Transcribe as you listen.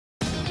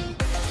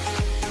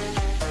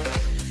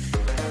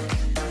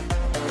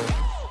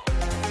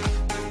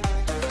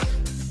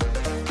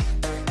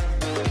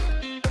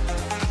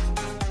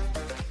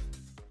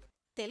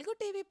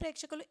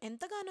ప్రేక్షకులు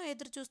ఎంతగానో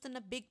ఎదురుచూస్తున్న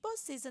బిగ్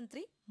బాస్ సీజన్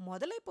 3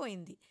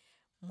 మొదలైపోయింది.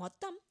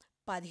 మొత్తం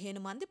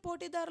 15 మంది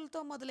పోటీదారులతో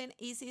మొదలైన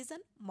ఈ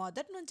సీజన్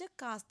మొదటి నుంచే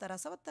కాస్త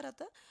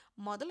రసవత్తరత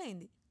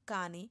మొదలైంది.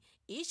 కానీ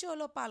ఈ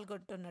షోలో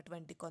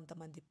పాల్గొంటున్నటువంటి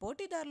కొంతమంది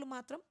పోటీదారులు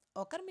మాత్రం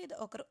ఒకరి మీద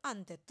ఒకరు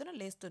అంతెత్తున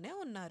లేస్తూనే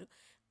ఉన్నారు.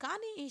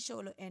 కానీ ఈ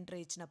షోలో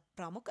ఎంట్రీ ఇచ్చిన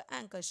ప్రముఖ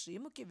యాంకర్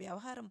శ్రీముఖి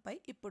వ్యవహారంపై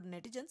ఇప్పుడు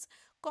నెటిజన్స్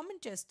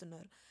కామెంట్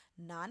చేస్తున్నారు.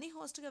 నాని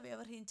హోస్ట్గా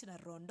వ్యవహరించిన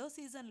రెండో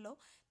సీజన్లో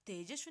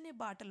తేజస్విని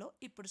బాటలో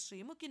ఇప్పుడు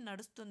శ్రీముఖి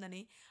నడుస్తుందని,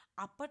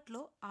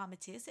 అప్పట్లో ఆమె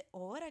చేసే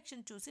ఓవర్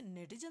యాక్షన్ చూసి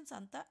నెటిజన్స్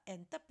అంతా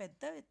ఎంత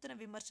పెద్ద ఎత్తున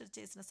విమర్శలు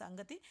చేసిన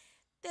సంగతి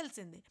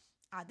తెలిసిందే.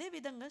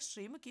 అదేవిధంగా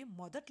శ్రీముఖి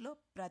మొదట్లో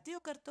ప్రతి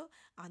ఒక్కరితో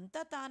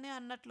అంతా తానే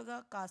అన్నట్లుగా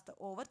కాస్త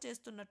ఓవర్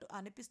చేస్తున్నట్టు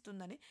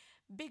అనిపిస్తుందని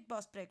బిగ్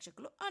బాస్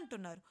ప్రేక్షకులు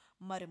అంటున్నారు.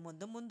 మరి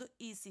ముందు ముందు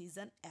ఈ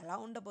సీజన్ ఎలా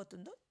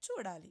ఉండబోతుందో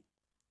చూడాలి.